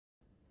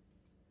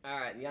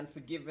Alright, the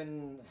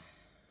Unforgiven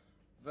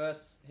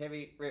verse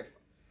heavy riff.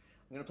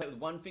 I'm going to play it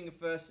with one finger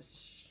first,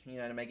 just, you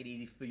know, to make it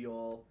easy for you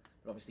all.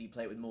 But obviously you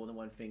play it with more than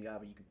one finger,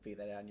 but you can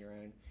figure that out on your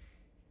own.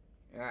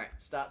 Alright,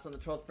 starts on the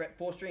 12th fret,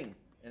 4th string,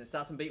 and it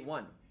starts on beat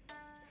 1.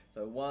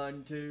 So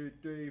 1, 2,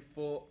 3,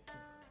 4.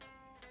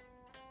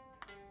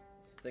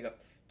 So you got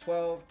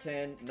 12,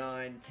 10,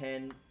 9,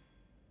 10,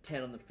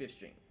 10 on the 5th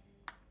string.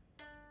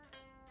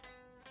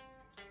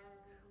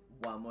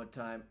 One more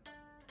time.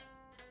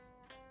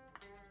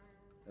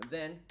 And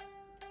then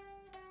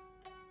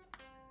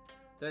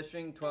 3rd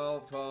string,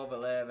 12, 12,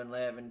 11,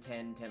 11,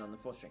 10, 10 on the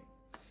 4th string.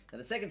 Now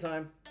the second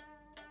time,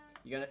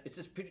 it's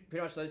just pretty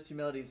much those two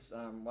melodies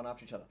one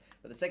after each other.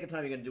 But the second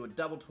time you're gonna do a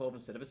double 12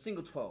 instead of a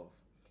single 12.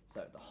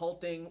 So the whole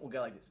thing will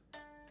go like this.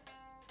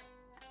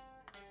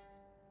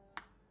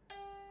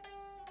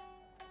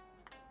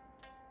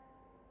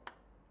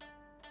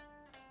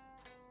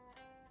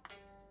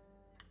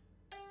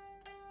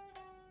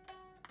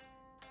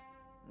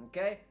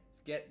 Okay,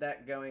 let's get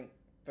that going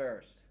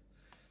first.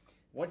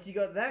 Once you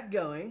got that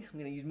going, I'm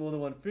going to use more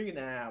than one finger.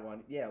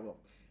 Yeah, well.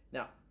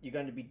 Now, you're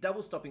going to be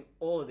double stopping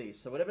all of these.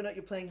 So whatever note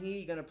you're playing here,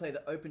 you're going to play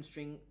the open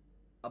string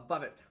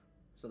above it.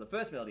 So the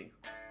first melody.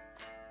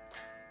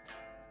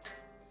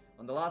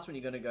 On the last one,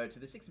 you're going to go to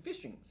the 6th and 5th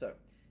string. So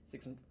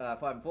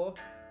 5 and 4.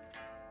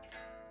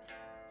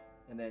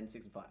 And then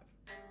 6 and 5.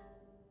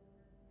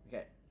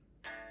 Okay.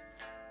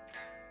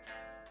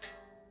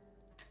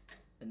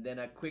 And then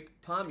a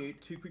quick palm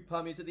mute, 2 quick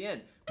palm mutes at the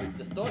end with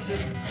distortion.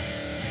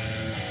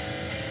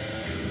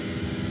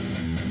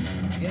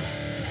 Again.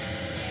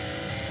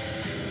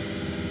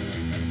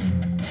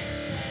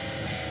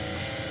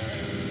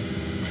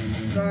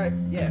 Sorry,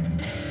 yeah.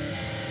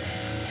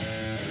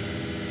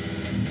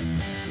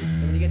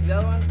 Then when you get to the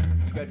other one,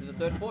 you go to the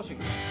 3rd and 4th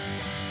string.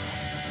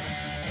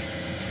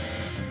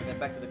 And then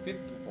back to the 5th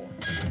and 4th.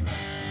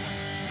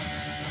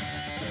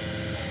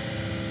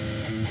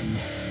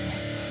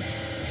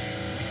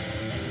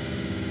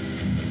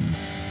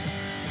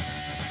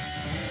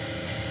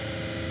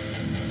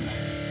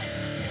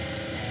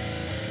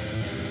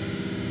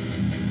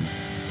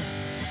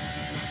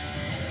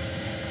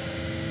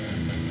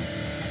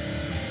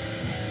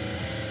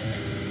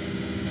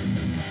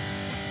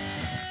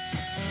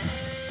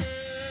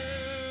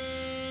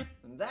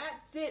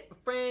 That's it, my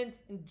friends.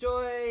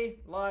 Enjoy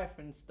life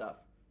and stuff.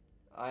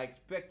 I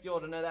expect you all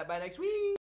to know that by next week.